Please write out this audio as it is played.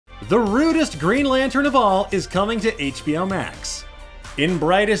The rudest Green Lantern of all is coming to HBO Max. In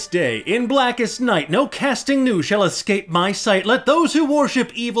brightest day, in blackest night, no casting new shall escape my sight. Let those who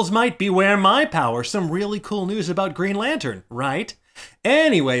worship evil's might beware my power. Some really cool news about Green Lantern, right?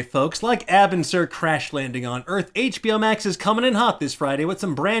 Anyway, folks, like Ab and Sur crash landing on Earth, HBO Max is coming in hot this Friday with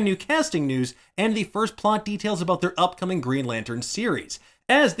some brand new casting news and the first plot details about their upcoming Green Lantern series.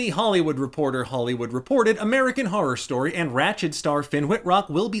 As the Hollywood Reporter Hollywood reported, American Horror Story and Ratcheted star Finn Wittrock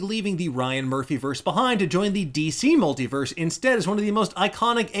will be leaving the Ryan Murphy-verse behind to join the DC multiverse instead as one of the most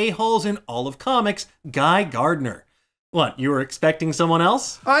iconic a-holes in all of comics, Guy Gardner. What, you were expecting someone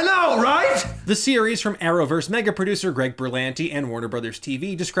else? I know, right? The series from Arrowverse mega producer Greg Berlanti and Warner Brothers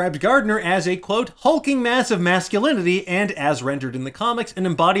TV described Gardner as a, quote, hulking mass of masculinity and, as rendered in the comics, an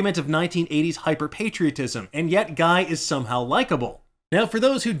embodiment of 1980s hyper-patriotism, and yet Guy is somehow likable. Now, for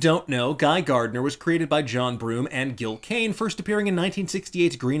those who don't know, Guy Gardner was created by John Broome and Gil Kane, first appearing in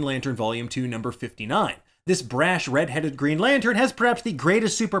 1968's Green Lantern Volume 2, number 59. This brash, red-headed Green Lantern has perhaps the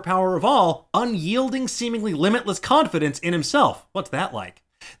greatest superpower of all, unyielding, seemingly limitless confidence in himself. What's that like?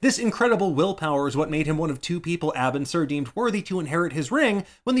 This incredible willpower is what made him one of two people Ab and Sur deemed worthy to inherit his ring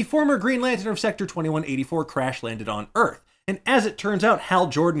when the former Green Lantern of Sector 2184 crash-landed on Earth. And as it turns out, Hal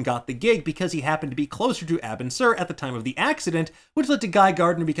Jordan got the gig because he happened to be closer to Ab and Sur at the time of the accident, which led to Guy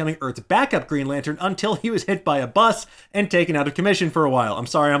Gardner becoming Earth's backup Green Lantern until he was hit by a bus and taken out of commission for a while. I'm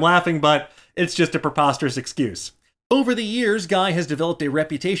sorry I'm laughing, but it's just a preposterous excuse. Over the years, Guy has developed a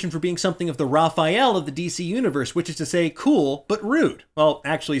reputation for being something of the Raphael of the DC universe, which is to say cool, but rude. Well,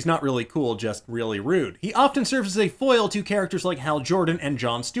 actually, he's not really cool, just really rude. He often serves as a foil to characters like Hal Jordan and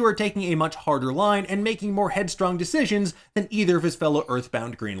John Stewart, taking a much harder line and making more headstrong decisions than either of his fellow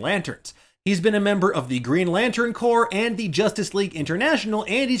Earthbound Green Lanterns. He's been a member of the Green Lantern Corps and the Justice League International,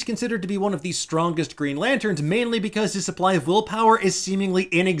 and he's considered to be one of the strongest Green Lanterns, mainly because his supply of willpower is seemingly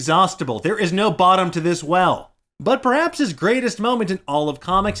inexhaustible. There is no bottom to this well. But perhaps his greatest moment in all of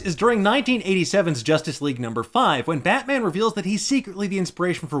comics is during 1987's Justice League number 5, when Batman reveals that he's secretly the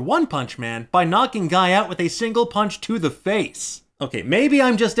inspiration for One Punch Man by knocking Guy out with a single punch to the face. Okay, maybe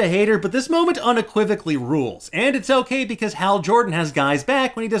I'm just a hater, but this moment unequivocally rules, and it's okay because Hal Jordan has Guy's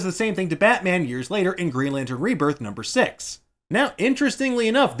back when he does the same thing to Batman years later in Green Lantern Rebirth number 6. Now, interestingly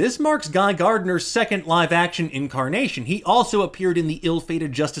enough, this marks Guy Gardner's second live-action incarnation. He also appeared in the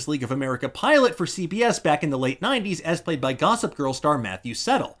ill-fated Justice League of America pilot for CBS back in the late 90s as played by Gossip Girl star Matthew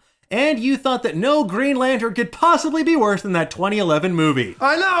Settle. And you thought that no Green Lantern could possibly be worse than that 2011 movie.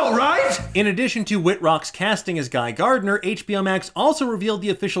 I know, right? In addition to Wittrock's casting as Guy Gardner, HBO Max also revealed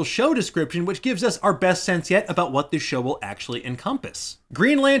the official show description, which gives us our best sense yet about what this show will actually encompass.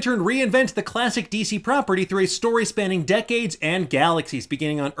 Green Lantern reinvents the classic DC property through a story spanning decades and galaxies,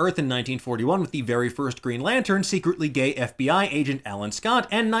 beginning on Earth in 1941 with the very first Green Lantern, secretly gay FBI agent Alan Scott,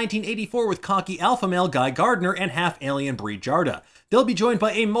 and 1984 with cocky alpha male Guy Gardner and half-alien Bree Jarda. They'll be joined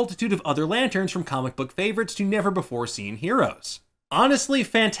by a multitude of other Lanterns from comic book favorites to never-before-seen heroes. Honestly,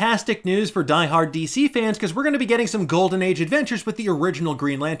 fantastic news for die-hard DC fans because we're going to be getting some Golden Age adventures with the original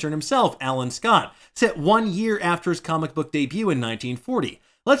Green Lantern himself, Alan Scott, set 1 year after his comic book debut in 1940.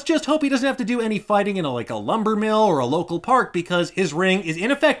 Let's just hope he doesn't have to do any fighting in a lumber mill or a local park because his ring is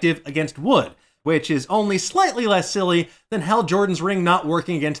ineffective against wood, which is only slightly less silly than Hal Jordan's ring not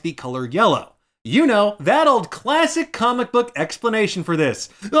working against the color yellow. You know, that old classic comic book explanation for this.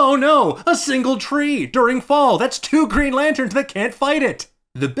 Oh no, a single tree during fall. That's 2 Green Lanterns that can't fight it.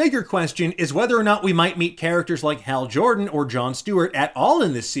 The bigger question is whether or not we might meet characters like Hal Jordan or John Stewart at all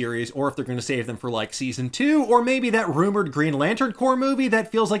in this series, or if they're going to save them for season 2, or maybe that rumored Green Lantern Corps movie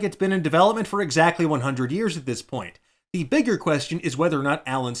that feels like it's been in development for exactly 100 years at this point. The bigger question is whether or not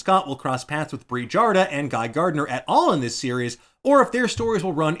Alan Scott will cross paths with Bree Jarda and Guy Gardner at all in this series, or if their stories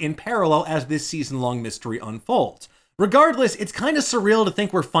will run in parallel as this season-long mystery unfolds. Regardless, it's kind of surreal to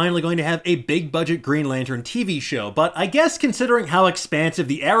think we're finally going to have a big-budget Green Lantern TV show, but I guess considering how expansive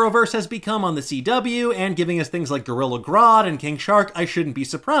the Arrowverse has become on the CW and giving us things like Gorilla Grodd and King Shark, I shouldn't be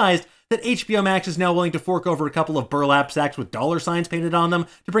surprised that HBO Max is now willing to fork over a couple of burlap sacks with dollar signs painted on them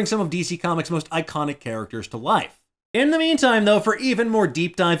to bring some of DC Comics' most iconic characters to life. In the meantime, though, for even more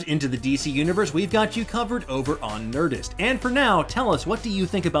deep dives into the DC Universe, we've got you covered over on Nerdist. And for now, tell us, what do you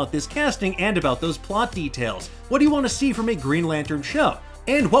think about this casting and about those plot details? What do you want to see from a Green Lantern show?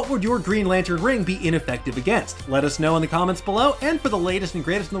 And what would your Green Lantern ring be ineffective against? Let us know in the comments below, and for the latest and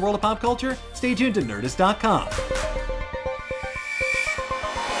greatest in the world of pop culture, stay tuned to Nerdist.com.